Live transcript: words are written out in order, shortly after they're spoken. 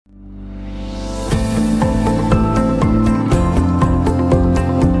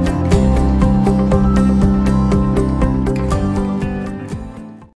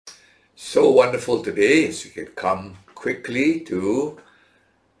wonderful today is we can come quickly to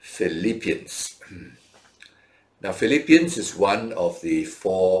Philippians. Now, Philippians is one of the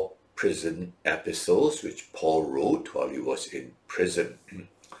 4 prison epistles which Paul wrote while he was in prison.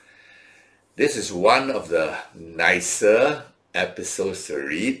 This is one of the nicer epistles to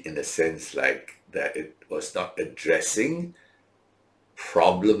read, in the sense like that it was not addressing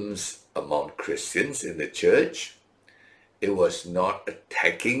problems among Christians in the church. It was not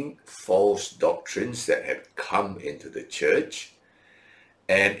attacking false doctrines that had come into the church.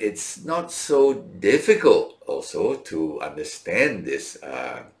 And it's not so difficult also to understand this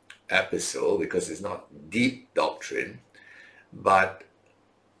epistle, because it's not deep doctrine, but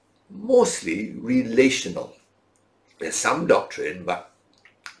mostly relational. There's some doctrine, but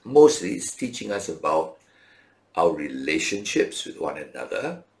mostly it's teaching us about our relationships with one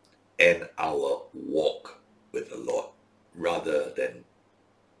another and our walk with the Lord, rather than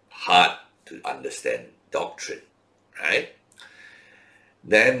hard to understand doctrine, right?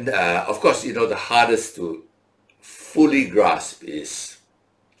 Then, of course, the hardest to fully grasp is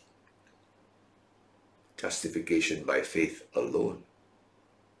justification by faith alone.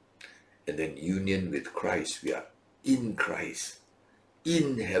 And then union with Christ. We are in Christ,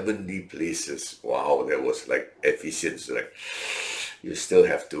 in heavenly places. Wow, that was like Ephesians. Like, you still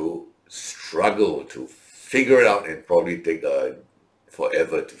have to struggle to figure it out, and probably take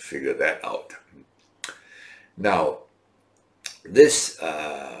forever to figure that out. Now, this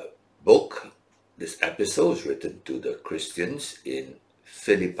book, this epistle, is written to the Christians in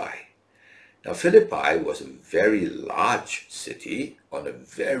Philippi. Now, Philippi was a very large city on a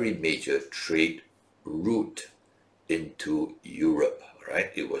very major trade route into Europe,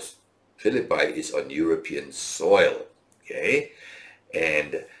 right? Philippi is on European soil, okay?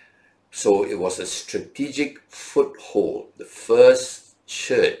 And so it was a strategic foothold. The first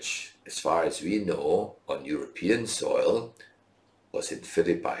church, as far as we know, on European soil was in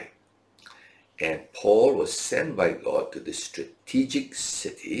Philippi. And Paul was sent by God to this strategic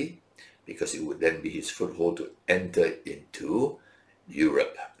city because it would then be his foothold to enter into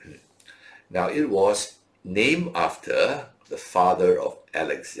Europe. Now, it was named after the father of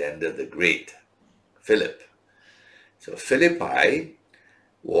Alexander the Great, Philip. So Philippi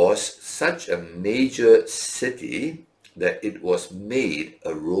was such a major city that it was made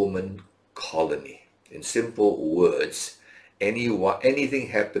a Roman colony. In simple words, anything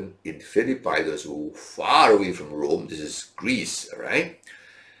happened in Philippi, those who were far away from Rome, this is Greece, right,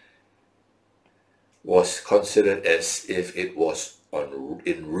 was considered as if it was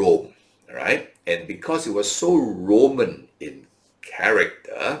in Rome, right? And because it was so Roman in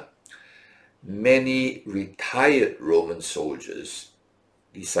character, many retired Roman soldiers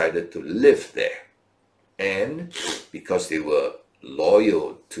decided to live there. And because they were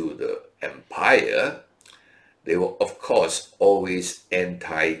loyal to the empire, they were, of course, always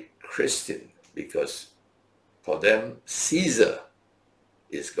anti-Christian, because for them, Caesar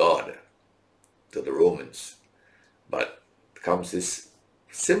is God to the Romans. But comes this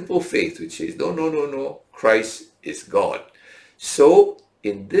simple faith which says, no, Christ is God. So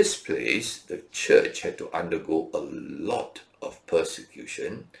in this place, the church had to undergo a lot of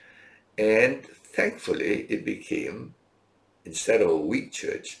persecution, and thankfully it became, instead of a weak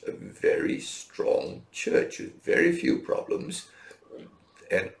church, a very strong church with very few problems,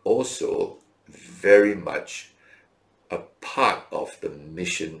 and also very much a part of the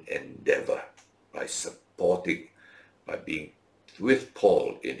mission endeavor by being with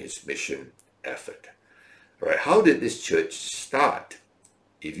Paul in his mission effort. All right, how did this church start?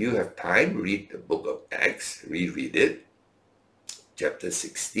 If you have time, read the book of Acts, reread it, chapter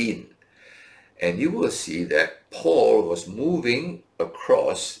 16. And you will see that Paul was moving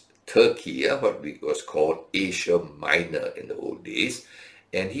across Turkey, what was called Asia Minor in the old days,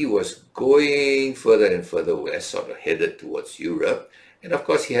 and he was going further and further west, sort of headed towards Europe. And of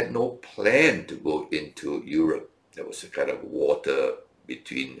course, he had no plan to go into Europe. There was a kind of water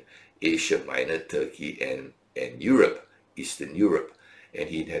between Asia Minor, Turkey, and Europe, Eastern Europe. And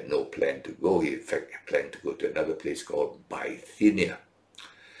he had no plan to go. He, in fact, planned to go to another place called Bithynia.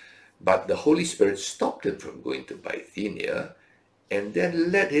 But the Holy Spirit stopped him from going to Bithynia and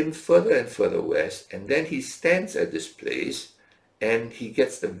then led him further and further west. And then he stands at this place and he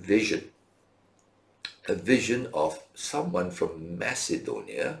gets a vision of someone from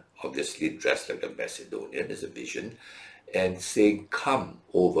Macedonia, obviously dressed like a Macedonian, is a vision, and saying, come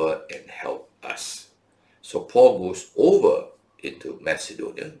over and help us. So Paul goes over into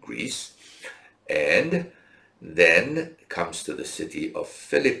Macedonia, Greece, and then comes to the city of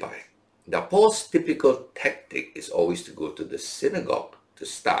Philippi. Now, Paul's typical tactic is always to go to the synagogue to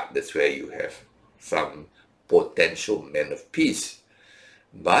start. That's where you have some potential men of peace.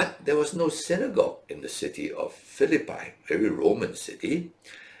 But there was no synagogue in the city of Philippi, very Roman city.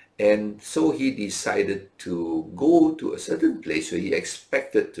 And so he decided to go to a certain place where he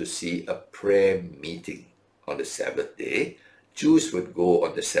expected to see a prayer meeting on the Sabbath day. Jews would go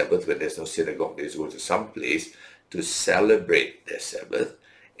on the Sabbath when there's no synagogue. They go to some place to celebrate their Sabbath.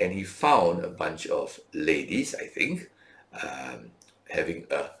 And he found a bunch of ladies, I think, having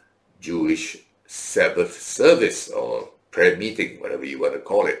a Jewish Sabbath service or prayer meeting, whatever you want to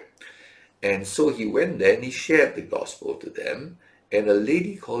call it. And so he went there and he shared the gospel to them. And a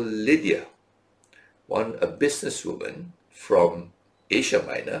lady called Lydia, a businesswoman from Asia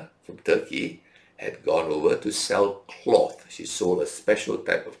Minor, from Turkey, had gone over to sell cloth. She sold a special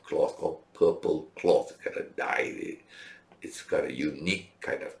type of cloth called purple cloth, kind of dye. It's got a unique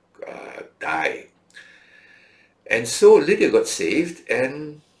kind of dye. And so Lydia got saved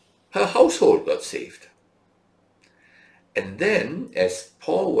and her household got saved. And then as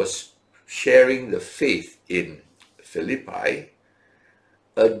Paul was sharing the faith in Philippi,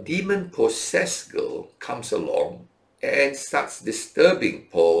 a demon-possessed girl comes along and starts disturbing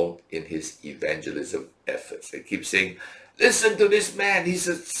Paul in his evangelism efforts. They keep saying, listen to this man, he's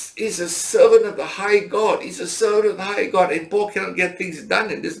a servant of the high God. He's a servant of the high God. And Paul cannot get things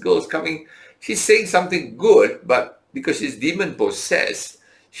done. And this girl's coming, she's saying something good, but because she's demon-possessed,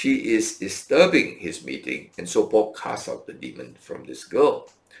 she is disturbing his meeting. And so Paul casts out the demon from this girl.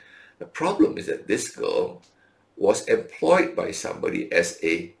 The problem is that this girl was employed by somebody as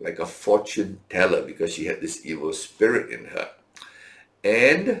like a fortune teller because she had this evil spirit in her.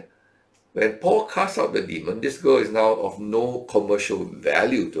 And when Paul cast out the demon, this girl is now of no commercial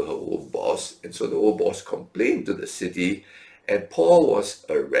value to her old boss. And so the old boss complained to the city, and Paul was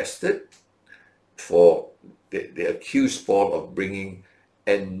arrested they accused Paul of bringing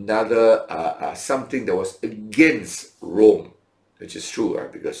another, something that was against Rome, which is true,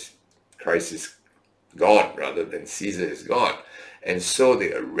 because Christ is God rather than Caesar is God. And so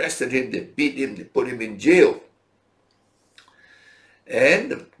they arrested him, they beat him, they put him in jail.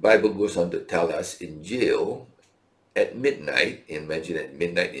 And the Bible goes on to tell us in jail at midnight, imagine at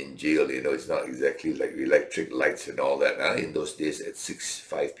midnight in jail, it's not exactly like electric lights and all that. In those days at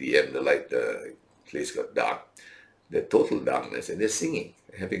 5 p.m. the place got dark, the total darkness, and they're singing,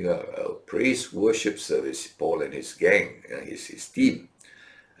 having a praise worship service, Paul and his gang, his team,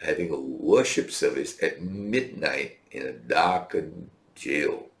 having a worship service at midnight in a darkened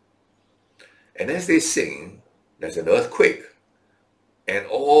jail. And as they sing, there's an earthquake. And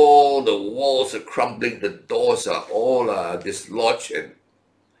all the walls are crumbling, the doors are all dislodged, and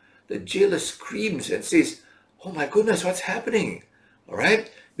the jailer screams and says, oh my goodness, what's happening? All right?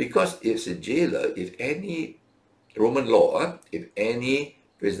 Because it's a jailer, if any Roman law, if any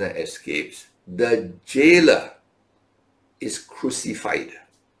prisoner escapes, the jailer is crucified.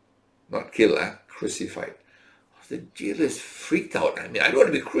 Not killed, crucified. The jailer is freaked out. I don't want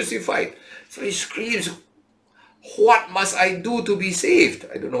to be crucified. So he screams, what must I do to be saved?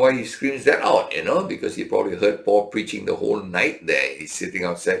 I don't know why he screams that out, because he probably heard Paul preaching the whole night there. He's sitting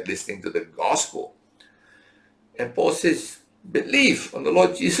outside listening to the gospel. And Paul says, believe on the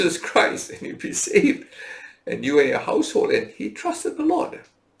Lord Jesus Christ and you'll be saved, and you and your household. And he trusted the Lord.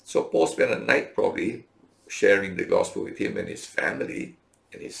 So Paul spent a night probably sharing the gospel with him and his family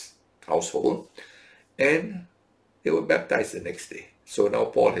and his household, and they were baptized the next day. So now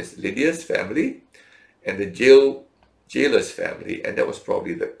Paul has Lydia's family and the jailer's family, and that was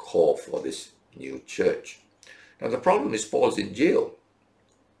probably the core for this new church. Now the problem is Paul's in jail,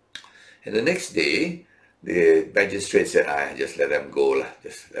 and the next day the magistrate said, just let them go,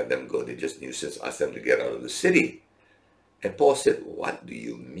 just let them go, they're just nuisance, ask them to get out of the city. And Paul said, what do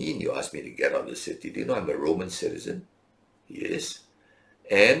you mean you asked me to get out of the city? Do you know I'm a Roman citizen? Yes.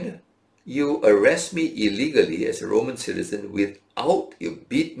 And you arrest me illegally as a Roman citizen without, you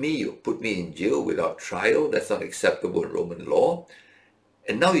beat me, you put me in jail without trial. That's not acceptable in Roman law.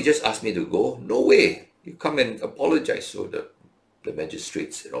 And now you just ask me to go? No way. You come and apologize. So the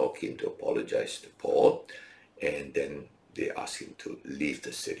magistrates all came to apologize to Paul, and then they asked him to leave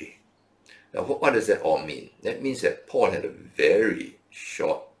the city. Now, what does that all mean? That means that Paul had a very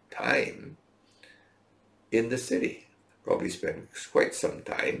short time in the city. Probably spent quite some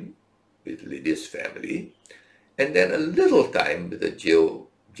time with Lydia's family, and then a little time with the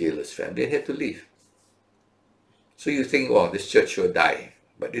jailer's family, and had to leave. So you think, well, this church will die.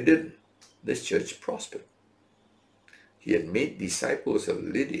 But it didn't. This church prospered. He had made disciples of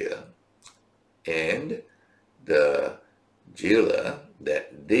Lydia and the jailer,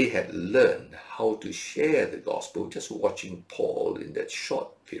 that they had learned how to share the gospel just watching Paul in that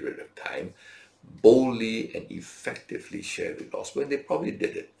short period of time boldly and effectively share the gospel, and they probably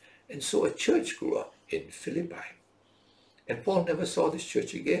did it. And so a church grew up in Philippi. And Paul never saw this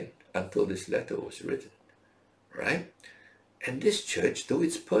church again until this letter was written, right? And this church, though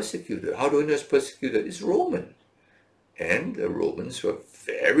it's persecuted, how do we know it's persecuted? It's Roman. And the Romans were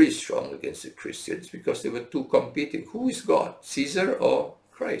very strong against the Christians because they were two competing. Who is God, Caesar or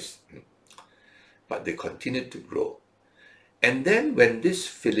Christ? But they continued to grow. And then when this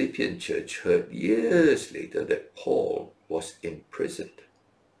Philippian church heard years later that Paul was imprisoned,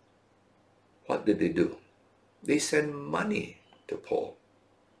 what did they do? They sent money to Paul.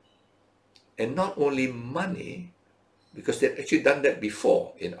 And not only money, because they'd actually done that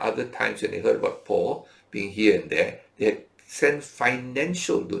before. In other times when they heard about Paul being here and there, they had sent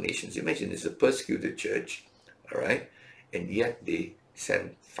financial donations. Imagine it's a persecuted church, all right? And yet they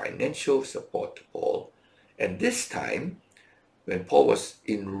sent financial support to Paul. And this time, when Paul was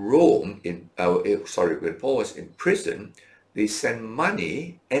in Rome, when Paul was in prison, they sent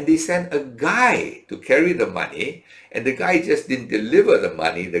money, and they sent a guy to carry the money, and the guy just didn't deliver the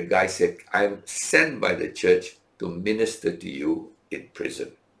money. The guy said, I'm sent by the church to minister to you in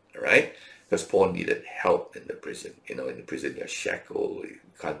prison, all right? Because Paul needed help in the prison. In the prison you're shackled, you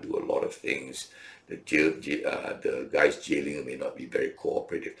can't do a lot of things. The guys jailing you may not be very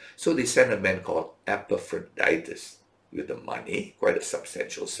cooperative. So they sent a man called Epaphroditus with the money, quite a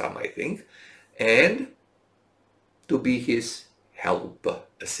substantial sum, I think, and to be his helper,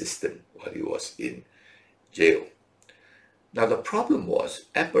 assistant, while he was in jail. Now the problem was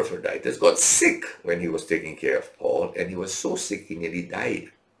Epaphroditus got sick when he was taking care of Paul, and he was so sick he nearly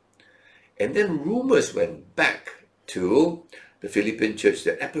died. And then rumors went back to the Philippian church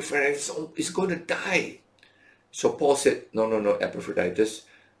that Epaphroditus is going to die. So Paul said, no, Epaphroditus,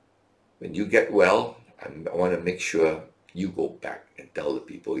 when you get well, I want to make sure you go back and tell the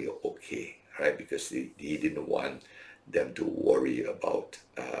people you're okay, right? Because he didn't want them to worry about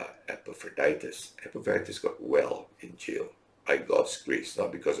Epaphroditus. Epaphroditus got well in jail by God's grace,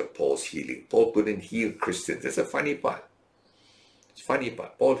 not because of Paul's healing. Paul couldn't heal Christians. That's a funny part. It's funny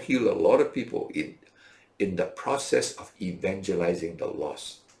part. Paul healed a lot of people in the process of evangelizing the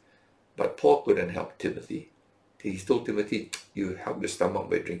lost. But Paul couldn't help Timothy. He told Timothy, you help the stomach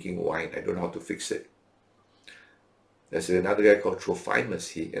by drinking wine. I don't know how to fix it. There's another guy called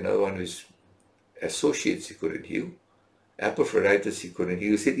Trophimus. Another one who's associates he couldn't heal. Epaphroditus he couldn't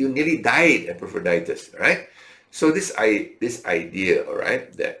heal. He said, you nearly died, Epaphroditus, right? So this idea, all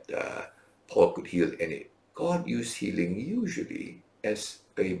right, that Paul could heal any. God used healing usually as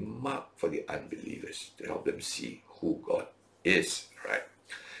a mark for the unbelievers to help them see who God is, right?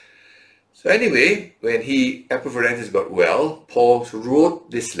 So anyway, when Epaphroditus got well, Paul wrote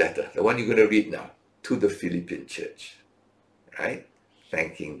this letter, the one you're going to read now, to the Philippian church, right?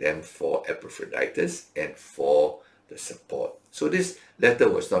 Thanking them for Epaphroditus and for the support. So this letter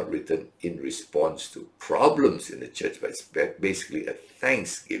was not written in response to problems in the church, but it's basically a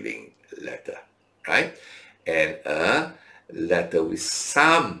thanksgiving letter, right? And a letter with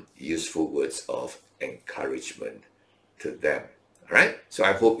some useful words of encouragement to them, all right? So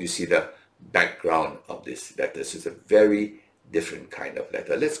I hope you see the background of this letter. So it's a very different kind of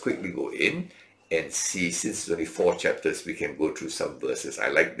letter. Let's quickly go in and see, since it's only 4 chapters, we can go through some verses. I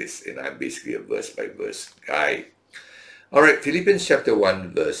like this, and I'm basically a verse-by-verse guy. All right, Philippians chapter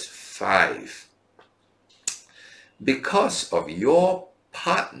 1, verse 5. Because of your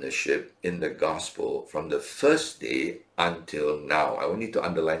partnership in the gospel from the first day until now. I want you to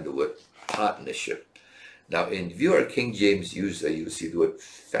underline the word partnership. Now, if you are a King James user, you'll see the word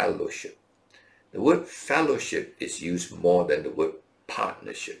fellowship. The word fellowship is used more than the word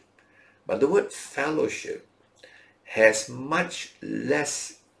partnership. But the word fellowship has much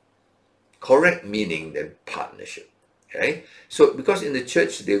less correct meaning than partnership. Okay? So, because in the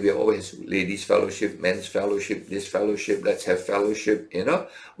church today, we always ladies' fellowship, men's fellowship, this fellowship, let's have fellowship,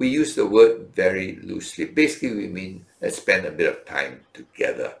 we use the word very loosely. Basically, we mean let's spend a bit of time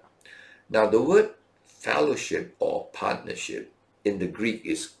together. Now, the word fellowship or partnership in the Greek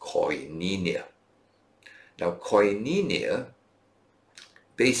is koinonia. Now, koinonia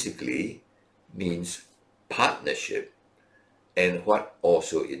basically means partnership, and what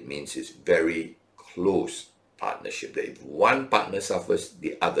also it means is very close partnership. That if one partner suffers,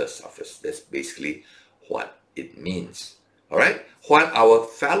 the other suffers. That's basically what it means. All right? What our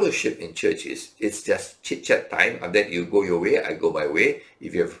fellowship in church is, it's just chit-chat time, and then you go your way, I go my way.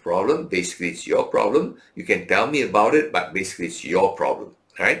 If you have a problem, basically it's your problem. You can tell me about it, but basically it's your problem.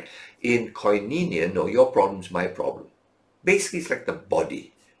 Right? In koinonia, no, your problem's my problem. Basically, it's like the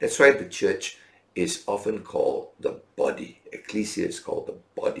body. That's why the church is often called the body. Ecclesia is called the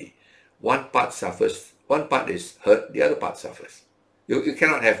body. one part suffers, one part is hurt, the other part suffers. You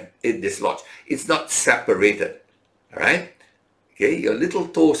cannot have it dislodged. It's not separated. All right? Okay, your little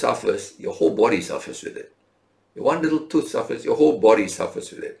toe suffers, your whole body suffers with it. Your one little tooth suffers, your whole body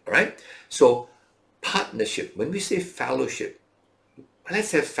suffers with it. All right? So, partnership. When we say fellowship,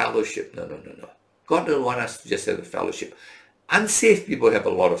 let's have fellowship. No. God doesn't want us to just have a fellowship. Unsaved people have a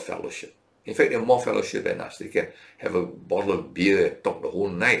lot of fellowship. In fact, they have more fellowship than us. They can have a bottle of beer and talk the whole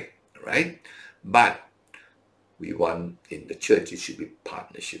night, right? But we want, in the church, it should be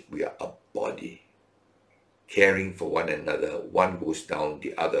partnership. We are a body, caring for one another. One goes down,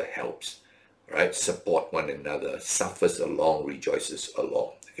 the other helps, right? Support one another, suffers along, rejoices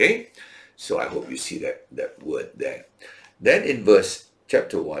along, okay? So I hope you see that word there. Then in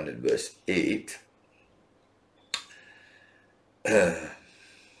chapter 1 and verse 8,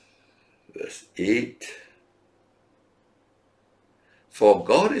 verse 8, for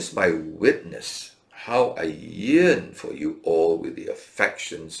God is my witness, how I yearn for you all with the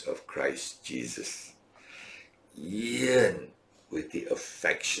affections of Christ Jesus. Yearn with the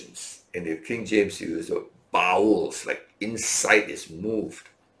affections. And if King James uses bowels, like inside is moved,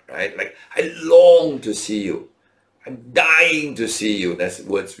 right? Like, I long to see you. I'm dying to see you. That's the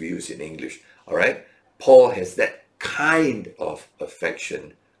words we use in English, all right? Paul has that kind of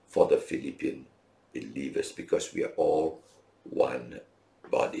affection for the Philippian believers because we are all one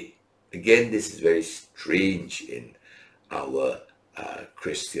body. Again, this is very strange in our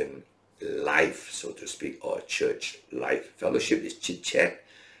Christian life, so to speak, or church life. Fellowship is chit-chat.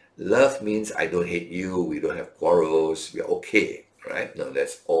 Love means I don't hate you, we don't have quarrels, we're okay, right? No,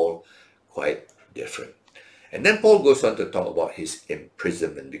 that's all quite different. And then Paul goes on to talk about his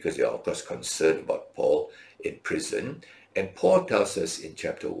imprisonment because they are, of course, concerned about Paul in prison. And Paul tells us in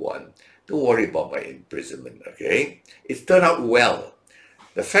chapter 1, don't worry about my imprisonment, okay? It's turned out well.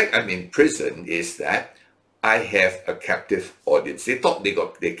 The fact I'm in prison is that I have a captive audience. They thought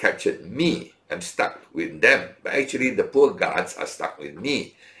they captured me. I'm stuck with them. But actually, the poor guards are stuck with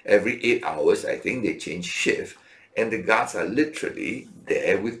me. Every 8 hours, I think they change shift. And the guards are literally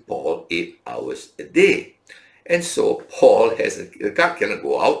there with Paul 8 hours a day. And so Paul the guard cannot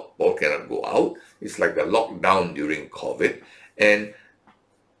go out. Paul cannot go out. It's like the lockdown during COVID. And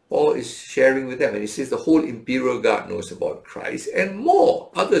Paul is sharing with them. And he says the whole imperial guard knows about Christ and more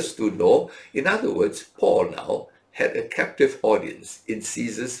others to know. In other words, Paul now had a captive audience in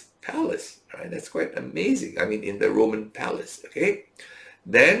Caesar's palace. Right? That's quite amazing. I mean, in the Roman palace. Okay.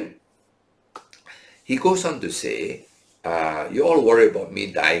 Then he goes on to say, you all worry about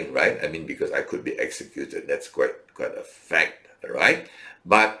me dying, right? I mean, because I could be executed. That's quite a fact, right?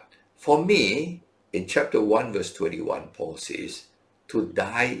 But for me, in chapter 1, verse 21, Paul says, to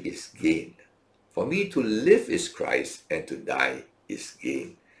die is gain. For me, to live is Christ, and to die is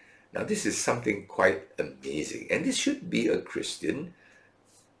gain. Now, this is something quite amazing. And this should be a Christian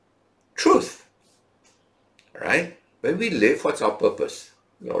truth, right? When we live, what's our purpose?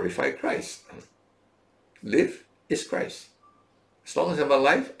 Glorify Christ. Live is Christ. As long as I'm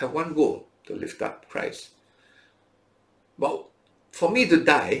alive, I have one goal, to lift up Christ. Well, for me to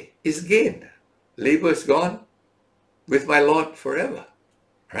die is gain. Labor is gone, with my Lord forever,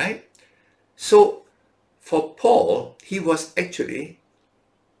 right? So, for Paul, he was actually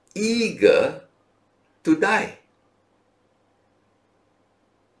eager to die,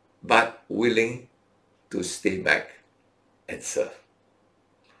 but willing to stay back and serve.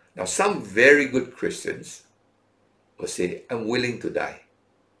 Now, some very good Christians will say, I'm willing to die.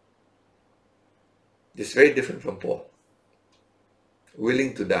 This is very different from Paul.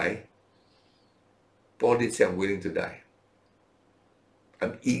 Willing to die. Paul did say, I'm willing to die.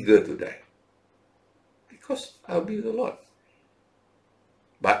 I'm eager to die. Because I'll be with the Lord.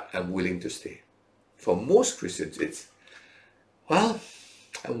 But I'm willing to stay. For most Christians, it's, well,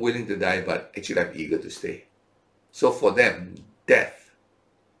 I'm willing to die, but actually I'm eager to stay. So for them, death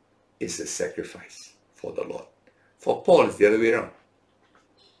is a sacrifice for the Lord. For Paul, it's the other way around.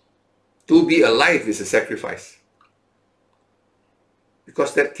 To be alive is a sacrifice.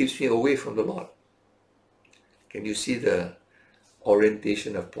 Because that keeps me away from the Lord. Can you see the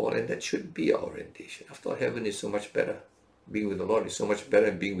orientation of Paul? And that should be our orientation. After all, heaven is so much better. Being with the Lord is so much better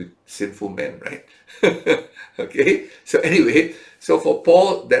than being with sinful men, right? Okay? So anyway, so for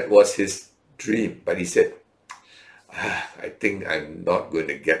Paul, that was his dream. But he said, I think I'm not going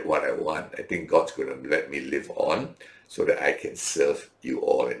to get what I want. I think God's going to let me live on so that I can serve you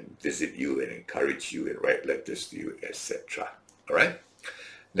all and visit you and encourage you and write letters to you, etc. All right?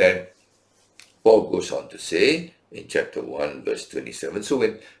 Then Paul goes on to say in chapter 1, verse 27, so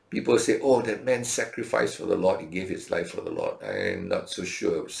when People say, oh, that man sacrificed for the Lord. He gave his life for the Lord. I'm not so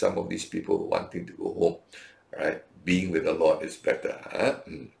sure. Some of these people wanting to go home, right? Being with the Lord is better. Huh?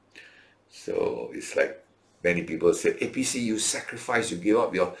 So it's like many people say, APC, you sacrifice, you give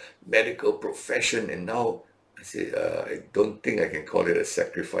up your medical profession, and now I say, I don't think I can call it a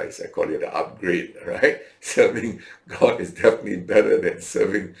sacrifice. I call it an upgrade, right? Serving God is definitely better than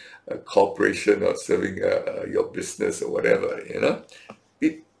serving a corporation or serving your business or whatever,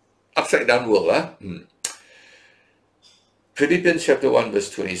 It upside down world, huh? Philippians chapter 1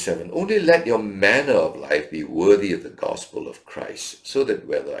 verse 27, only let your manner of life be worthy of the gospel of Christ, so that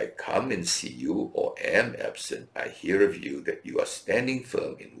whether I come and see you or am absent, I hear of you that you are standing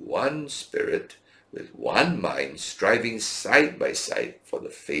firm in one spirit, with one mind, striving side by side for the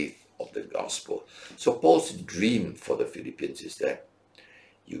faith of the gospel. So Paul's dream for the Philippians is that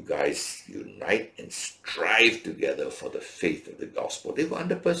you guys unite and strive together for the faith of the gospel. They were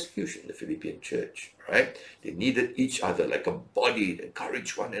under persecution, the Philippian church, right? They needed each other like a body,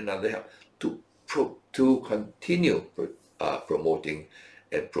 encourage one another to continue promoting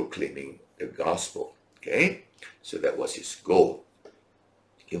and proclaiming the gospel, okay? So that was his goal.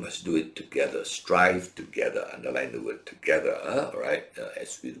 You must do it together, strive together, underline the word together, all right?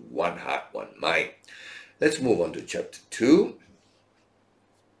 As with one heart, one mind. Let's move on to chapter 2.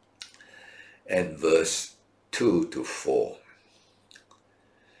 And verse 2 to 4.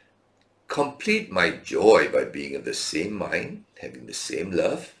 Complete my joy by being of the same mind, having the same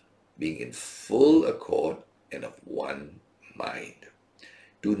love, being in full accord and of one mind.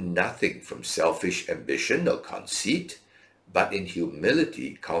 Do nothing from selfish ambition or conceit, but in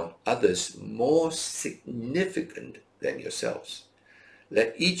humility count others more significant than yourselves.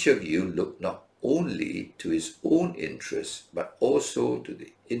 Let each of you look not only to his own interests, but also to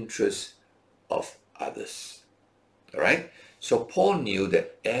the interests of others. All right? So Paul knew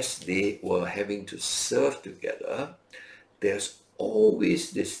that as they were having to serve together, there's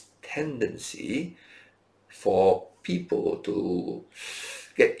always this tendency for people to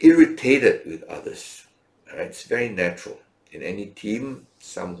get irritated with others. All right? It's very natural. In any team,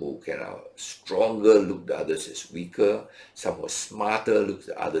 some who are stronger look at others as weaker, some who are smarter look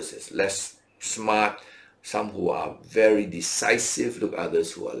at others as less smart, some who are very decisive look at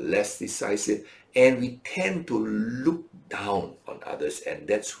others who are less decisive, and we tend to look down on others, and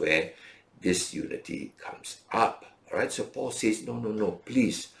that's where disunity comes up. All right, so Paul says, no,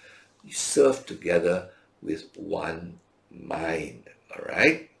 please, you serve together with one mind. All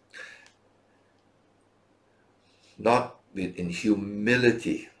right, not in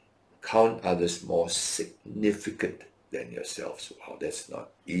humility, count others more significant than yourselves. Wow, that's not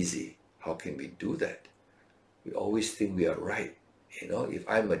easy. How can we do that? We always think we are right. If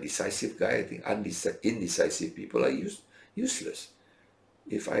I'm a decisive guy, I think indecisive people are useless.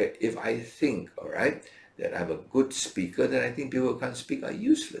 If I think, all right, that I'm a good speaker, then I think people who can't speak are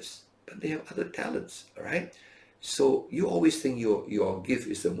useless. But they have other talents, all right? So you always think your gift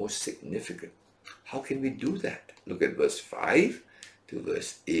is the most significant. How can we do that? Look at verse 5 to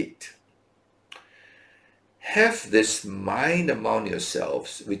verse 8. Have this mind among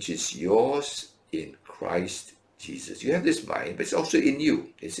yourselves, which is yours in Christ Jesus. You have this mind, but it's also in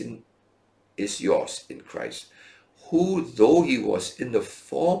you. It's yours in Christ, who, though he was in the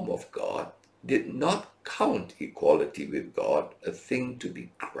form of God, did not count equality with God a thing to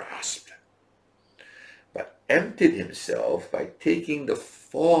be grasped, but emptied himself by taking the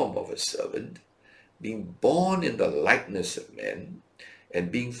form of a servant, being born in the likeness of men,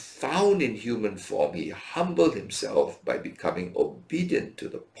 and being found in human form, he humbled himself by becoming obedient to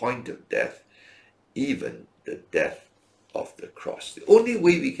the point of death, even the death of the cross. The only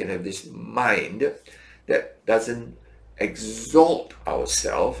way we can have this mind that doesn't exalt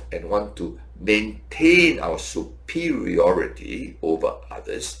ourselves and want to maintain our superiority over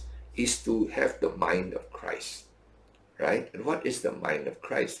others is to have the mind of Christ, right? And what is the mind of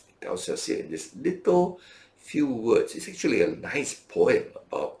Christ? It tells us here in this little few words. It's actually a nice poem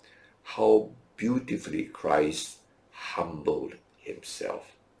about how beautifully Christ humbled himself,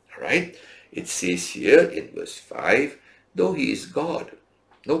 all right? It says here in verse 5, though he is God,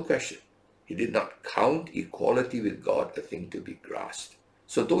 no question, he did not count equality with God a thing to be grasped.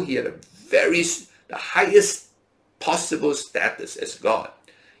 So though he had the highest possible status as God,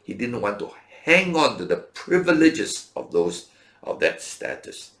 he didn't want to hang on to the privileges of that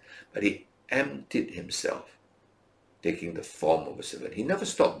status. But he emptied himself, taking the form of a servant. He never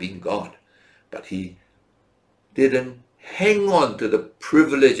stopped being God, but he didn't hang on to the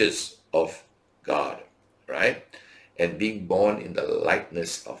privileges of God, right? And being born in the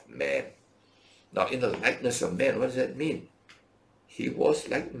likeness of man. Now, in the likeness of man, what does that mean? he was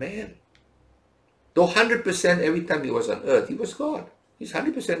like man. Though 100% every time he was on earth, he was God. He's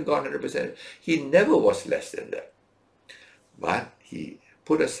 100% God, 100%. He never was less than that. But he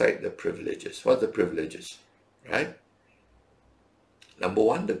put aside the privileges. What are the privileges? Right? Number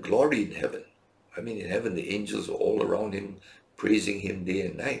one, the glory in heaven. I mean, in heaven, the angels are all around him, praising him day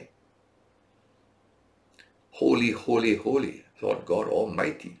and night. Holy, holy, holy, Lord God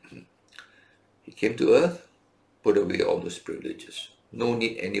Almighty. He came to earth, put away all those privileges. No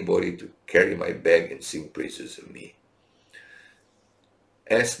need anybody to carry my bag and sing praises of me.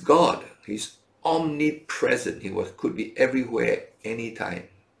 As God, he's omnipresent. He could be everywhere, anytime.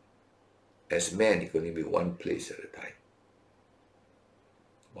 As man, he could only be one place at a time.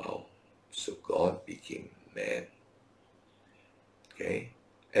 Wow. So God became man. Okay?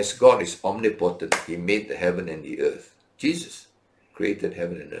 As God is omnipotent, he made the heaven and the earth. Jesus created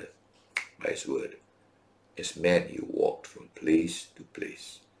heaven and earth by his word. As man, he walked from place to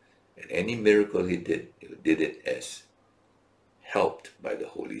place. And any miracle he did it as helped by the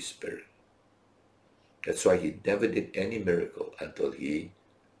Holy Spirit. That's why he never did any miracle until he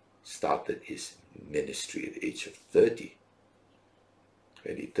started his ministry at the age of 30.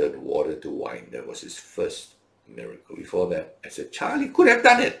 When he turned water to wine, that was his first miracle. Before that, as a child, he could have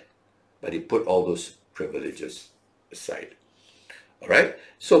done it, but he put all those privileges aside. All right?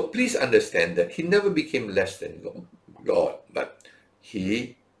 So please understand that he never became less than God, but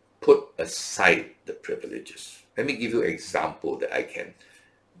he put aside the privileges. Let me give you an example that I can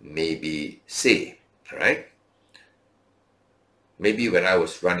maybe say. All right? Maybe when I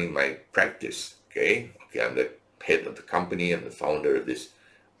was running my practice, okay, I'm the head of the company, I'm the founder of this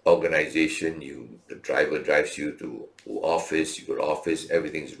organization. The driver drives you to office, you go to office,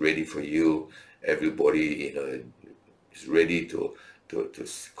 everything's ready for you. Everybody, is ready to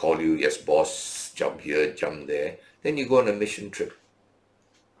call you, yes, boss, jump here, jump there. Then you go on a mission trip.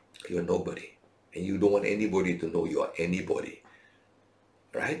 You're nobody. And you don't want anybody to know you are anybody.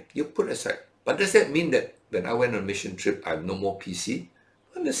 Right? You put aside. But does that mean that when I went on a mission trip, I'm no more PC?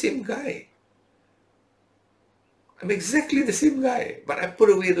 I'm the same guy. I'm exactly the same guy, but I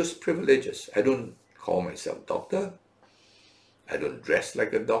put away those privileges. I don't call myself doctor. I don't dress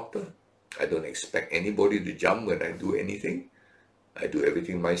like a doctor. I don't expect anybody to jump when I do anything. I do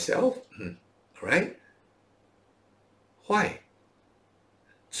everything myself. Right? Why?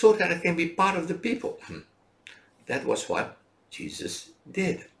 So that I can be part of the people. That was what Jesus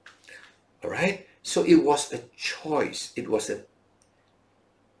did. All right? So it was a choice. It was an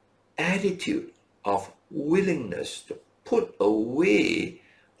attitude of willingness to put away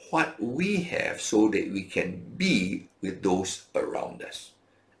what we have so that we can be with those around us.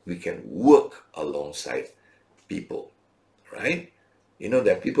 We can work alongside people, right?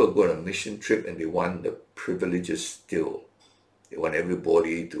 That people go on a mission trip and they want the privileges still. They want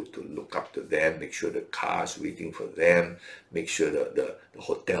everybody to look up to them, make sure the car's waiting for them, make sure the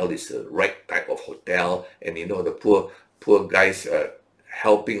hotel is the right type of hotel. And the poor guys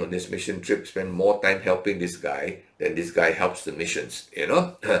helping on this mission trip spend more time helping this guy than this guy helps the missions,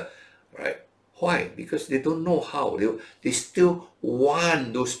 right? Why? Because they don't know how. They still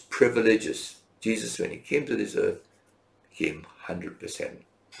want those privileges. Jesus, when he came to this earth, came 100%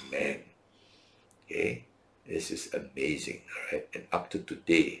 man. Okay? This is amazing, all right? And up to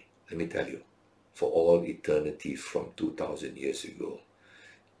today, let me tell you, for all eternity from 2,000 years ago,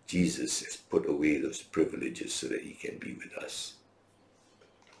 Jesus has put away those privileges so that he can be with us.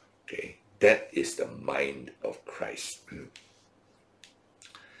 Okay? That is the mind of Christ.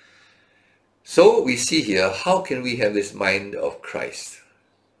 So we see here, how can we have this mind of Christ?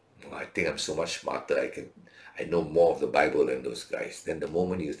 Well, I think I'm so much smarter. I know more of the Bible than those guys. Then the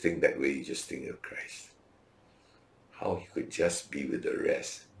moment you think that way, you just think of Christ. How he could just be with the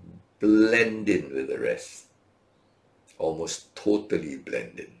rest, blend in with the rest, almost totally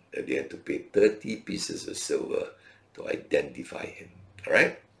blend in, that they had to pay 30 pieces of silver to identify him. All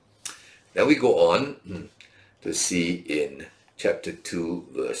right? Then we go on to see in chapter 2,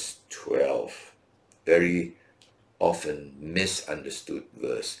 verse 12, very often misunderstood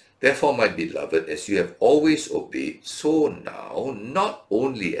verse. Therefore, my beloved, as you have always obeyed, so now, not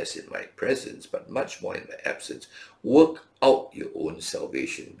only as in my presence, but much more in my absence, work out your own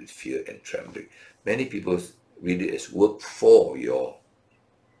salvation with fear and trembling. Many people read it as work for your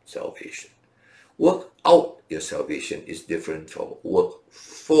salvation. Work out your salvation is different from work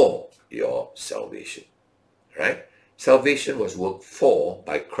for your salvation. Right? Salvation was worked for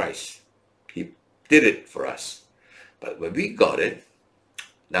by Christ. He did it for us. But when we got it,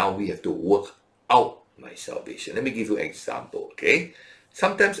 now we have to work out my salvation. Let me give you an example, okay?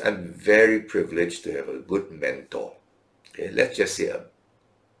 Sometimes I'm very privileged to have a good mentor. okay, let's just say a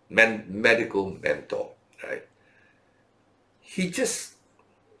medical mentor, right? He just,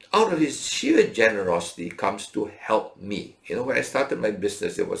 out of his sheer generosity, comes to help me. You know, when I started my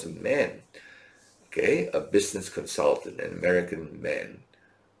business, there was a man, okay, a business consultant, an American man,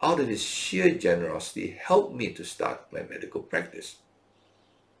 out of his sheer generosity, helped me to start my medical practice.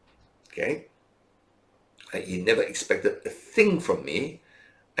 Okay? He never expected a thing from me.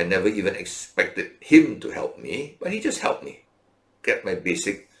 I never even expected him to help me, but he just helped me get my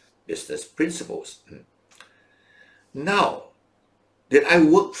basic business principles. Now, did I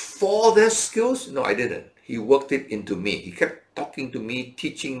work for their skills? No, I didn't. He worked it into me. He kept talking to me,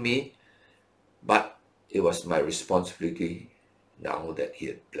 teaching me, but it was my responsibility now that he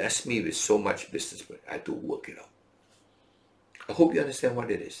had blessed me with so much business. I had to work it out. I hope you understand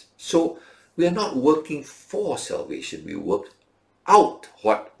what it is. So we are not working for salvation. We work out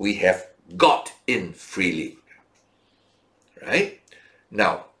what we have got in freely. Right?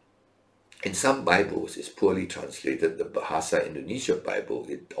 Now, in some Bibles, it's poorly translated. The Bahasa Indonesia Bible,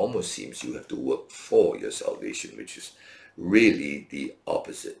 it almost seems you have to work for your salvation, which is really the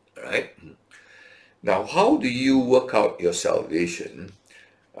opposite. Right? Now, how do you work out your salvation?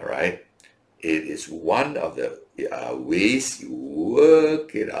 All right. It is one of the ways you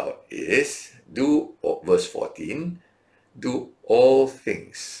work it out is do, verse 14, do all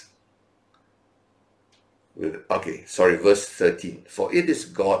things. Verse 13. For it is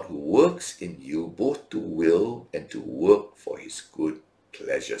God who works in you both to will and to work for his good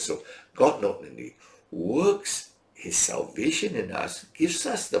pleasure. So God not only works his salvation in us, gives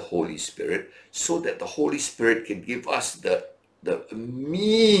us the Holy Spirit so that the Holy Spirit can give us the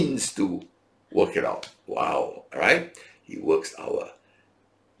means to work it out. Wow. All right. He works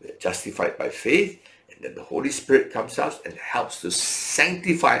we're justified by faith, and then the Holy Spirit comes out and helps to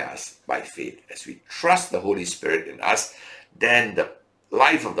sanctify us by faith. As we trust the Holy Spirit in us, then the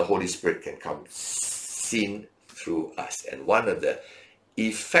life of the Holy Spirit can come seen through us. And one of the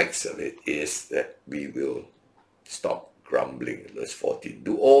effects of it is that we will stop grumbling. Verse 14.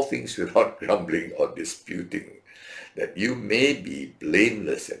 Do all things without grumbling or disputing, that you may be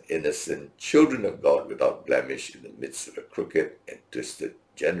blameless and innocent, children of God without blemish in the midst of a crooked and twisted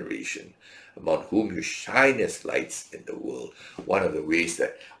generation, among whom you shine as lights in the world. One of the ways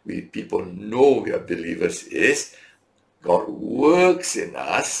that people know we are believers is God works in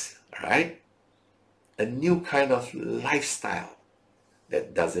us, right? A new kind of lifestyle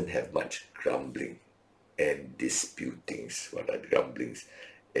that doesn't have much grumbling and disputings. What are grumblings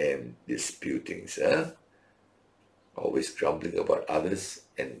and disputings? Always grumbling about others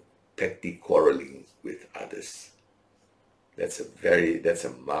and petty quarreling with others. That's a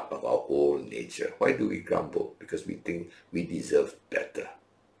mark of our old nature. Why do we grumble? Because we think we deserve better.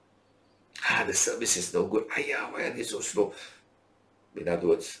 The service is no good. Why are they so slow? In other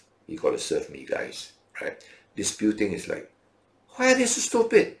words, you got to serve me, guys. Right? Disputing is like, why are they so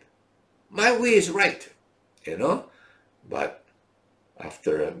stupid? My way is right. But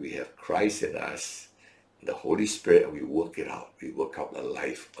after we have Christ in us, the Holy Spirit, and we work it out. We work out the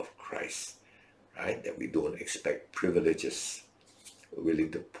life of Christ, right? That we don't expect privileges. We're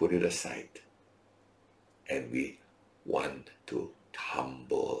willing to put it aside. And we want to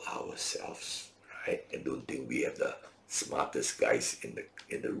humble ourselves, right? And don't think we have the smartest guys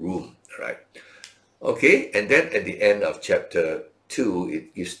in the room, right? Okay, and then at the end of chapter 2,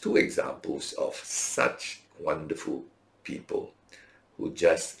 it gives two examples of such wonderful people who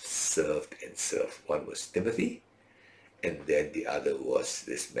just served and served. One was Timothy, and then the other was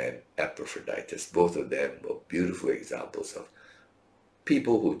this man, Epaphroditus. Both of them were beautiful examples of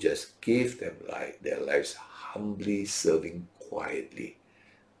people who just gave their lives humbly, serving quietly.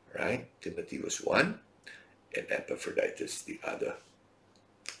 Right? Timothy was one, and Epaphroditus the other.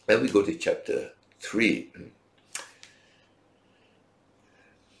 Then we go to chapter 3.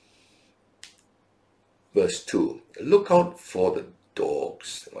 Verse 2. Look out for the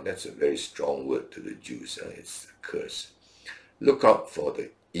dogs. Well, that's a very strong word to the Jews. It's a curse. Look out for the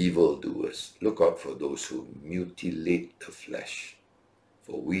evildoers. Look out for those who mutilate the flesh.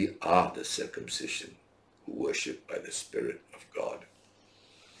 For we are the circumcision who worship by the Spirit of God.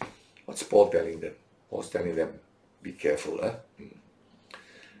 What's Paul telling them? Paul's telling them, be careful.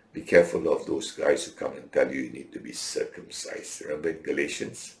 Be careful of those guys who come and tell you need to be circumcised. Remember in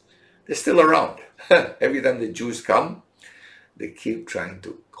Galatians? They're still around. Every time the Jews come, they keep trying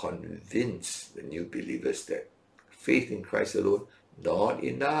to convince the new believers that faith in Christ alone, not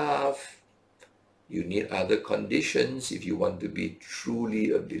enough. You need other conditions. If you want to be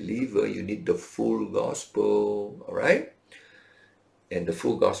truly a believer, you need the full gospel. All right? And the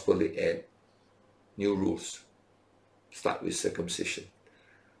full gospel, they add new rules. Start with circumcision,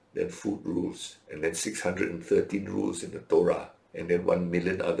 then food rules, and then 613 rules in the Torah, and then 1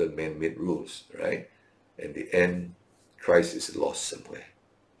 million other man-made rules, right? And the end, Christ is lost somewhere.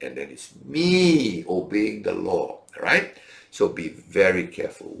 And then it's me obeying the law, right? So be very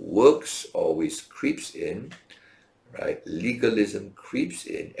careful. Works always creeps in, right? Legalism creeps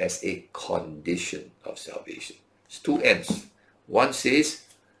in as a condition of salvation. It's two ends. One says,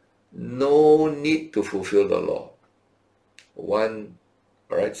 no need to fulfill the law. One,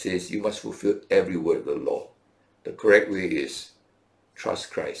 all right, says you must fulfill every word of the law. The correct way is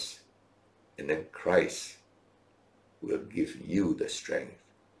trust Christ, and then Christ will give you the strength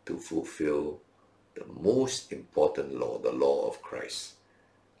to fulfill the most important law, the law of Christ.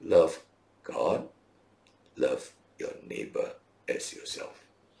 Love God, love your neighbor as yourself.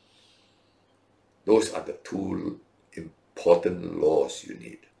 Those are the two important laws you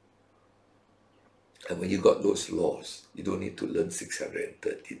need. And when you got those laws, you don't need to learn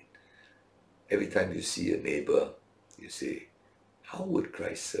 613. Every time you see a neighbor, you say, how would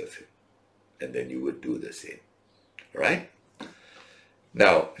Christ serve him? And then you would do the same. Right?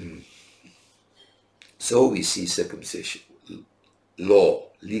 Now, so we see circumcision, law,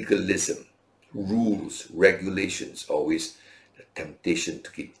 legalism, rules, regulations, always the temptation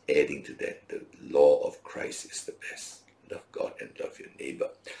to keep adding to that. The law of Christ is the best. Love God and love your neighbor.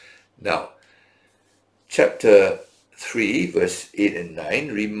 Now, chapter 3, verse 8 and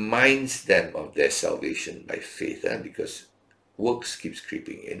 9 reminds them of their salvation by faith, because works keeps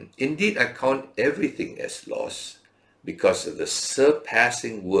creeping in. Indeed, I count everything as loss because of the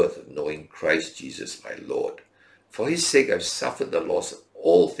surpassing worth of knowing Christ Jesus my Lord. For his sake I've suffered the loss of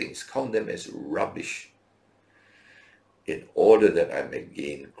all things, count them as rubbish, in order that I may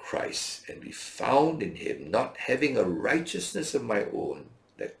gain Christ and be found in him, not having a righteousness of my own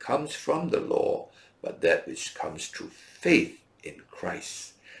that comes from the law, but that which comes through faith in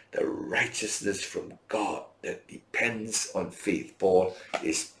Christ, the righteousness from God that depends on faith. Paul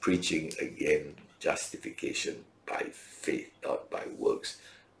is preaching again justification by faith, not by works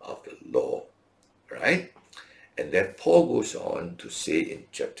of the law, right? And then Paul goes on to say in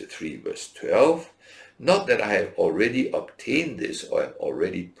chapter 3, verse 12, not that I have already obtained this or am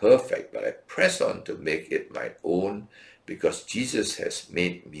already perfect, but I press on to make it my own, because Jesus has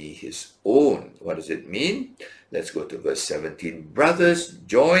made me his own. What does it mean? Let's go to verse 17. Brothers,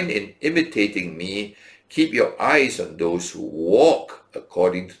 join in imitating me. Keep your eyes on those who walk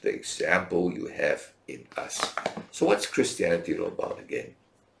according to the example you have in us. So what's Christianity all about again?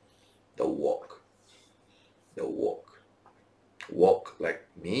 The walk. The walk. Walk like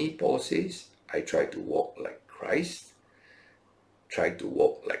me, Paul says. I try to walk like Christ. Try to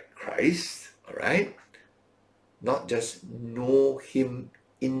walk like Christ, all right? Not just know him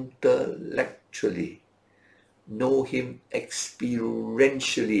intellectually. Know him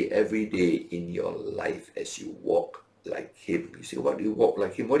experientially every day in your life as you walk like him. You say, what do you walk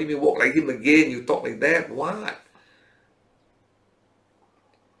like him? What do you mean walk like him again? You talk like that? What?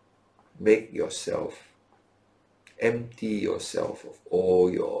 Make yourself, empty yourself of all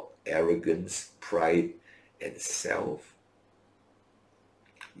your arrogance, pride, and self.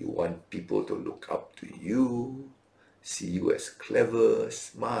 You want people to look up to you, see you as clever,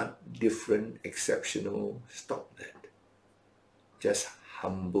 smart, different, exceptional. Stop that. Just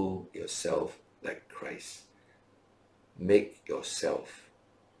humble yourself like Christ. Make yourself,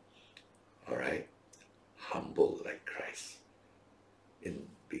 all right, humble like Christ. And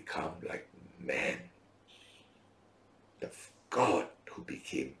become like man. The God who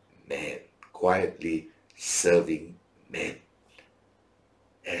became man, quietly serving men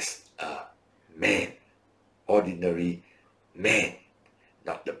as a man, ordinary man,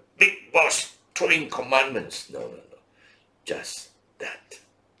 not the big boss throwing commandments. No. Just that.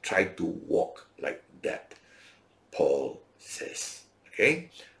 Try to walk like that, Paul says. Okay?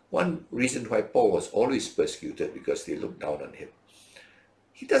 One reason why Paul was always persecuted, because they looked down on him.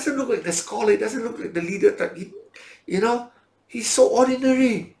 He doesn't look like the scholar, he doesn't look like the leader type. He's so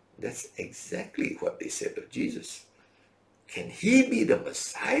ordinary. That's exactly what they said of Jesus. Can he be the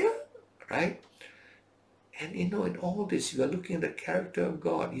Messiah? Right? And in all this, we are looking at the character of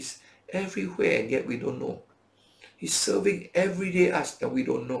God. He's everywhere, and yet we don't know. He's serving everyday us, and we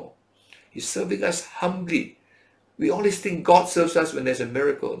don't know. He's serving us humbly. We always think God serves us when there's a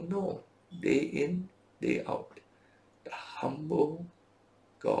miracle. No. Day in, day out. The humble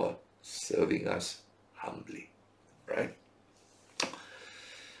God serving us humbly. Right?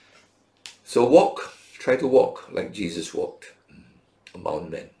 So try to walk like Jesus walked among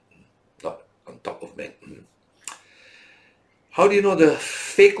men, not on top of men. How do you know the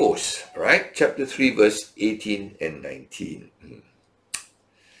fakos, right? Chapter 3, verse 18 and 19.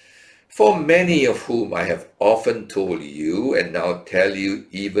 For many of whom I have often told you, and now tell you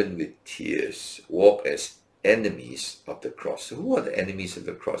even with tears, walk as enemies of the cross. So who are the enemies of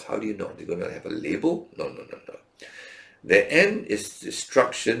the cross? How do you know? They're going to have a label? No, no, no, no. Their end is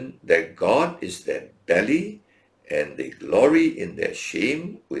destruction, their God is their belly, and they glory in their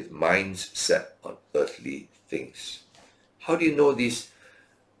shame with minds set on earthly things. How do you know these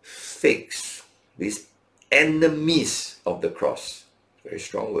fakes, these enemies of the cross? Very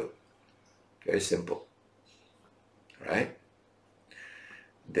strong word. Very simple. Right?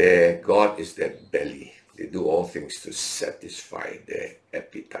 Their God is their belly. They do all things to satisfy their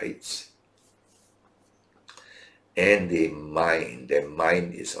appetites. And their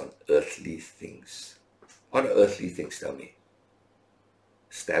mind is on earthly things. What are earthly things, tell me?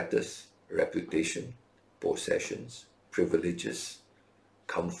 Status, reputation, possessions, privileges,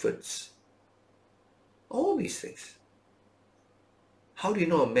 comforts, all these things. How do you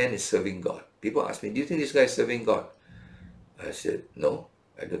know a man is serving God? People ask me, do you think this guy is serving God? I said, no,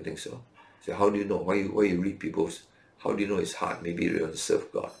 I don't think so. I said, how do you know? Why you read people's, how do you know his heart? Maybe he doesn't serve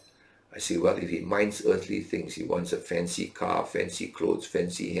God. I say, well, if he minds earthly things, he wants a fancy car, fancy clothes,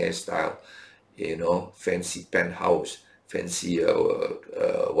 fancy hairstyle, fancy penthouse, fancy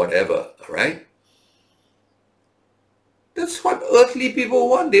whatever, right? That's what earthly people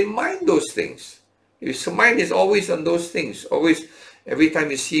want. They mind those things. If his mind is always on those things, always, every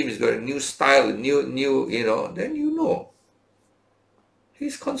time you see him, he's got a new style, a new, then you know.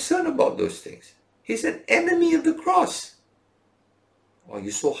 He's concerned about those things. He's an enemy of the cross. Oh,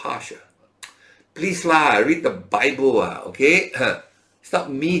 you're so harsh. Please lah, read the Bible, okay? It's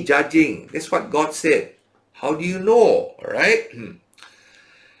not me judging. That's what God said. How do you know? All right?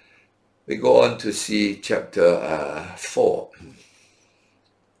 We go on to see chapter 4.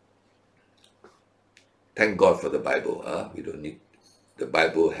 Thank God for the Bible. We don't need, the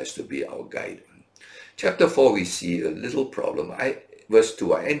Bible has to be our guide. Chapter 4, we see a little problem. Verse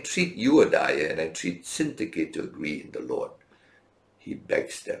 2, I entreat Euodia and I entreat Syntyche to agree in the Lord. He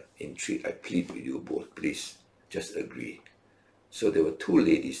begs them, entreat, I plead with you both, please, just agree. So there were two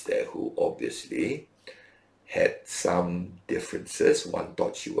ladies there who obviously had some differences. One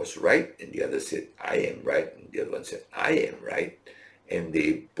thought she was right, and the other said, I am right, and the other one said, I am right. And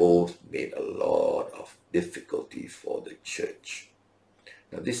they both made a lot of difficulty for the church.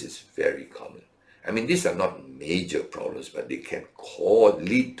 Now, this is very common. I mean, these are not major problems, but they can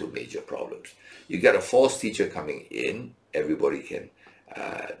lead to major problems. You get a false teacher coming in, everybody can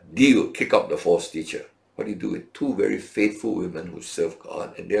kick out the false teacher. What do you do with two very faithful women who serve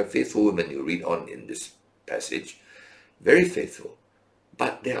God? And they are faithful women, you read on in this passage, very faithful,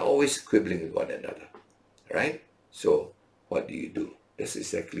 but they're always quibbling with one another, right? So what do? That's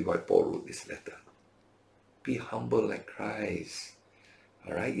exactly why Paul wrote this letter. Be humble like Christ.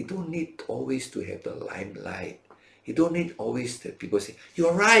 All right, you don't need always to have the limelight. You don't need always that people say,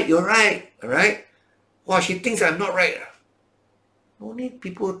 you're right, all right? Wow, she thinks I'm not right. No need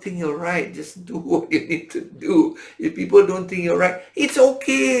people think you're right. Just do what you need to do. If people don't think you're right, it's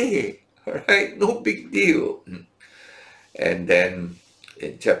okay. All right, no big deal. And then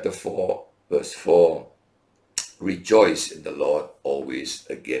in chapter 4, verse 4, rejoice in the Lord always.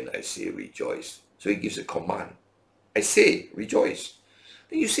 Again, I say rejoice. So he gives a command. I say rejoice.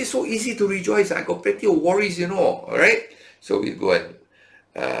 You say so easy to rejoice. I got plenty of worries, all right? So we go and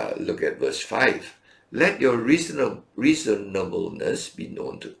look at verse 5. Let your reasonableness be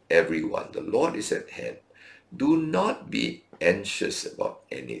known to everyone. The Lord is at hand. Do not be anxious about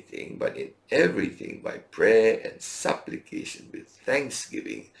anything, but in everything by prayer and supplication with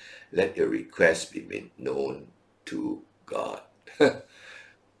thanksgiving, let your requests be made known to God.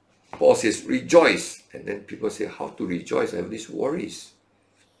 Paul says, rejoice. And then people say, how to rejoice? I have these worries.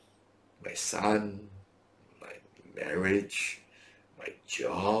 My son, my marriage, my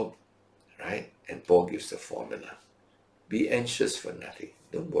job, right? And Paul gives the formula. Be anxious for nothing.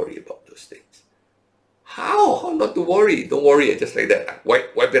 Don't worry about those things. How? How not to worry? Don't worry, just like that.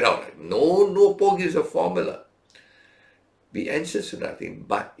 Wipe it out. No, Paul gives a formula. Be anxious for nothing,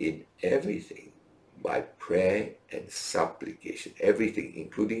 but in everything, by prayer and supplication, everything,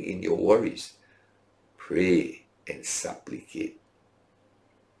 including in your worries, pray and supplicate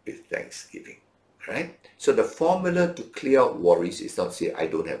with thanksgiving, right? So the formula to clear out worries is not say, I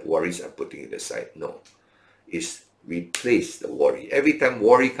don't have worries, I'm putting it aside. No, it's replace the worry. Every time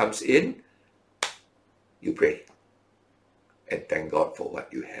worry comes in, you pray and thank God for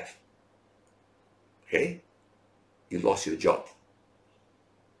what you have. Okay? You lost your job.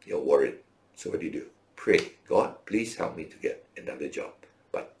 You're worried. So what do? pray, God, please help me to get another job.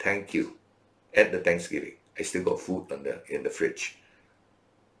 But thank you. At the Thanksgiving, I still got food in the fridge.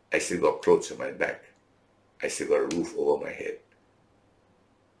 I still got clothes on my back. I still got a roof over my head.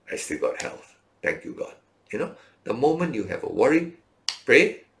 I still got health. Thank you, God. You know, the moment you have a worry,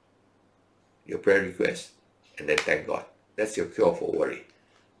 pray your prayer request, and then thank God. That's your cure for worry,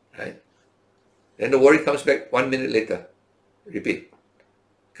 right? Then the worry comes back 1 minute later, repeat.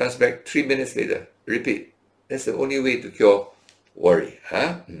 Comes back 3 minutes later, repeat. That's the only way to cure worry.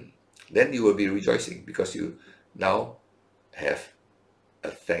 Then you will be rejoicing because you now have a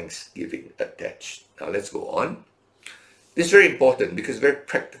thanksgiving attached. Now let's go on. This is very important because it's very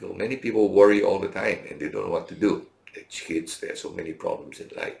practical. Many people worry all the time and they don't know what to do. They're kids, there are so many problems in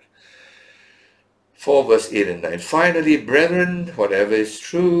life. 4 verse 8 and 9. Finally, brethren, whatever is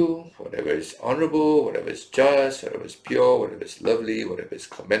true, whatever is honorable, whatever is just, whatever is pure, whatever is lovely, whatever is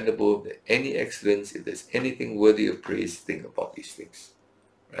commendable, if there's any excellence, if there's anything worthy of praise, think about these things.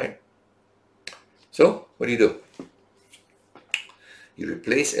 Right? So, what do? You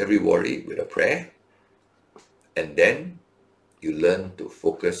replace every worry with a prayer, and then you learn to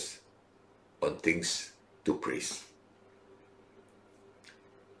focus on things to praise.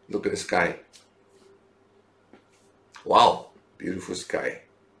 Look at the sky. Wow, beautiful sky.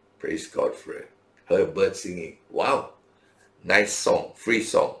 Praise God for it. Heard a bird singing. Wow, nice song, free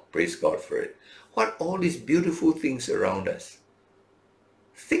song. Praise God for it. What all these beautiful things around us?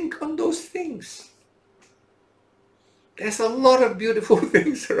 Think on those things. There's a lot of beautiful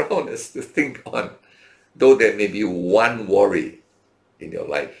things around us to think on. Though there may be one worry in your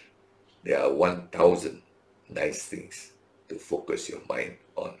life, there are 1,000 nice things to focus your mind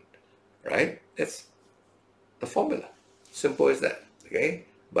on. Right? That's the formula. Simple as that. Okay?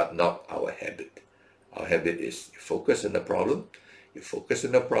 But not our habit. Our habit is you focus on the problem. You focus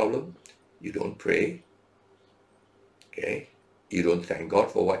on the problem. You don't pray. Okay? You don't thank God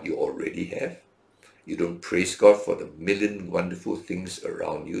for what you already have. You don't praise God for the million wonderful things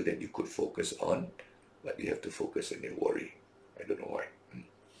around you that you could focus on. But you have to focus on your worry. I don't know why.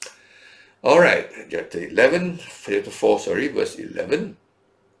 All right, chapter 4, verse 11.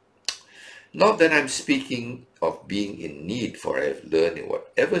 Not that I'm speaking of being in need, for I have learned in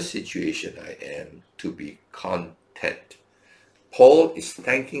whatever situation I am to be content. Paul is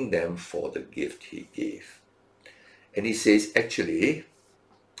thanking them for the gift he gave. And he says, actually,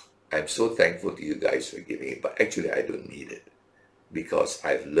 I'm so thankful to you guys for giving it, but actually I don't need it because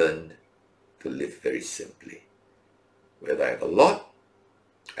I've learned to live very simply. Whether I have a lot,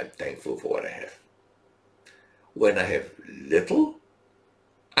 I'm thankful for what I have. When I have little,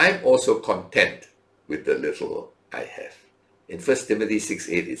 I'm also content with the little I have. In 1 Timothy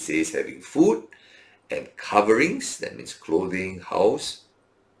 6:8, it says, having food and coverings, that means clothing, house,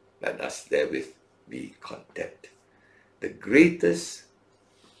 let us therewith be content. The greatest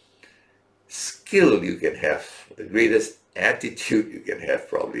skill you can have, the greatest attitude you can have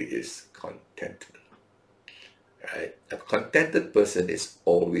probably is contentment. Right? A contented person is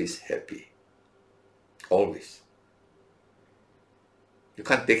always happy. Always. You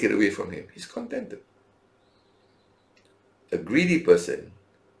can't take it away from him. He's contented. A greedy person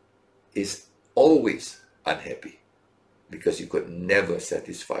is always unhappy because you could never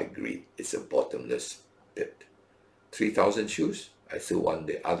satisfy greed. It's a bottomless pit. 3,000 shoes, I still want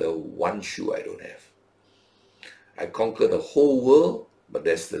the other one shoe I don't have. I conquered the whole world, but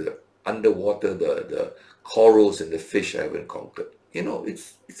there's the underwater, the corals and the fish I haven't conquered. You know,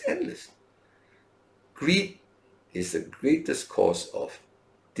 it's endless. Greed is the greatest cause of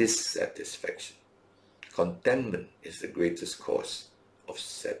dissatisfaction. Contentment is the greatest cause of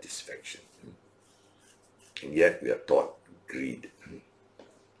satisfaction. And yet we are taught greed.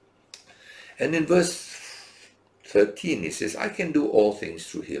 And in verse 13, it says, I can do all things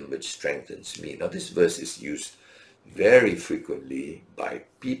through him which strengthens me. Now this verse is used very frequently by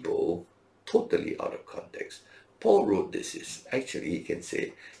people totally out of context. Paul wrote this, is actually he can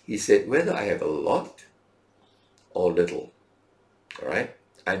say, he said, whether I have a lot or little, all right,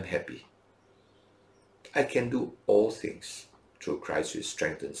 I'm happy. I can do all things through Christ who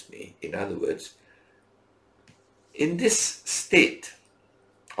strengthens me. In other words, in this state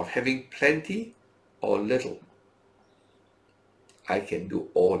of having plenty or little, I can do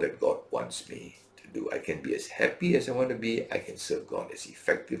all that God wants me to do. I can be as happy as I want to be. I can serve God as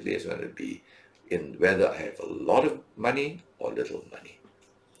effectively as I want to be, in whether I have a lot of money or little money.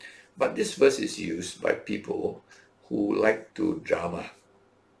 But this verse is used by people who like to drama,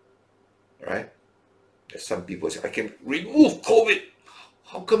 right? Some people say, I can remove COVID.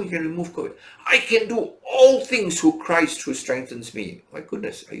 How come you can remove COVID? I can do all things through Christ who strengthens me. My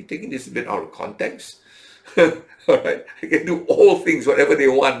goodness, are you taking this a bit out of context? All right, I can do all things, whatever they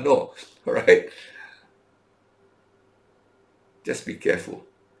want. No, all right. Just be careful.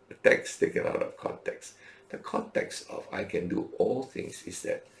 The text taken out of context. The context of I can do all things is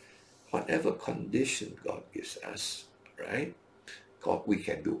that whatever condition God gives us, right? God, we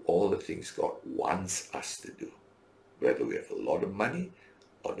can do all the things God wants us to do. Whether we have a lot of money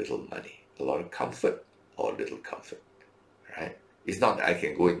or little money, a lot of comfort or little comfort, right? It's not that I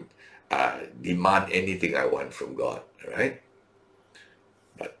can go and demand anything I want from God, right?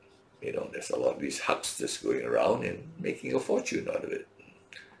 But, there's a lot of these hucksters going around and making a fortune out of it.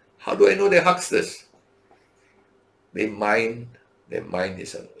 How do I know they're hucksters? Their mind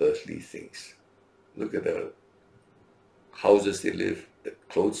is on earthly things. Look at the houses they live, the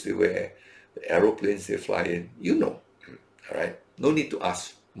clothes they wear, the aeroplanes they fly in. All right? No need to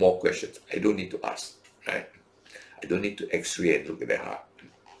ask more questions. I don't need to ask, right? I don't need to x-ray and look at their heart.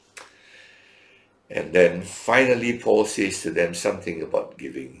 And then finally, Paul says to them something about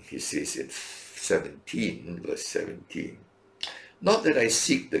giving. He says in verse 17, not that I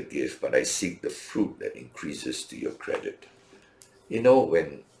seek the gift, but I seek the fruit that increases to your credit.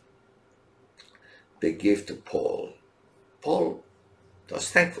 When they gave to Paul was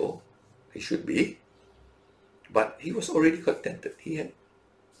thankful. He should be. But he was already contented.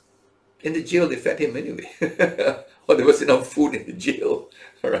 In the jail, they fed him anyway. Or there was enough food in the jail.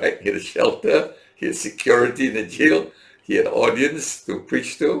 All right. He had a shelter. He had security in the jail. He had audience to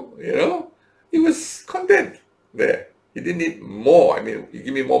preach to. He was content there. He didn't need more. I mean, you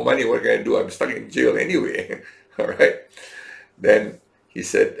give me more money, what can I do? I'm stuck in jail anyway. All right. Then he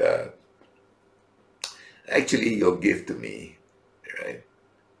said, actually, your gift to me, right,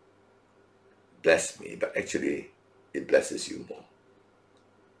 blessed me, but actually, it blesses you more.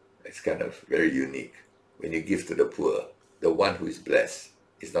 It's kind of very unique. When you give to the poor, the one who is blessed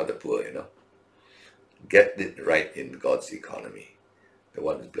is not the poor, Get it right in God's economy. The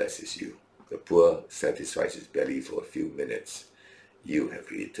one who blesses you. The poor satisfies his belly for a few minutes. You have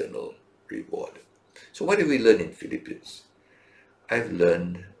the eternal reward. So what did we learn in Philippians? I've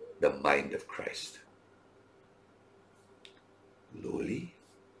learned the mind of Christ. Lowly,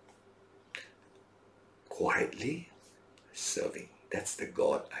 quietly, serving. That's the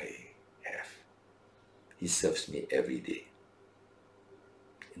God I have. He serves me every day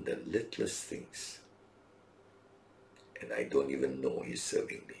in the littlest things. And I don't even know He's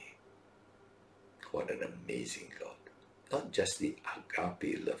serving me. What an amazing God. Not just the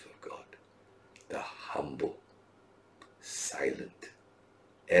agape love of God, the humble, silent,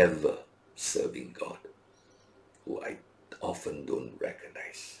 ever serving God, who I often don't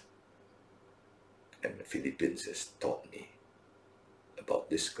recognize. And the Philippians has taught me about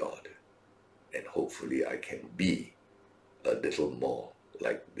this God, and hopefully I can be a little more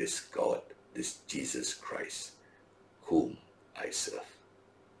like this God, this Jesus Christ, whom I serve.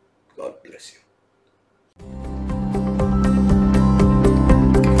 God bless you.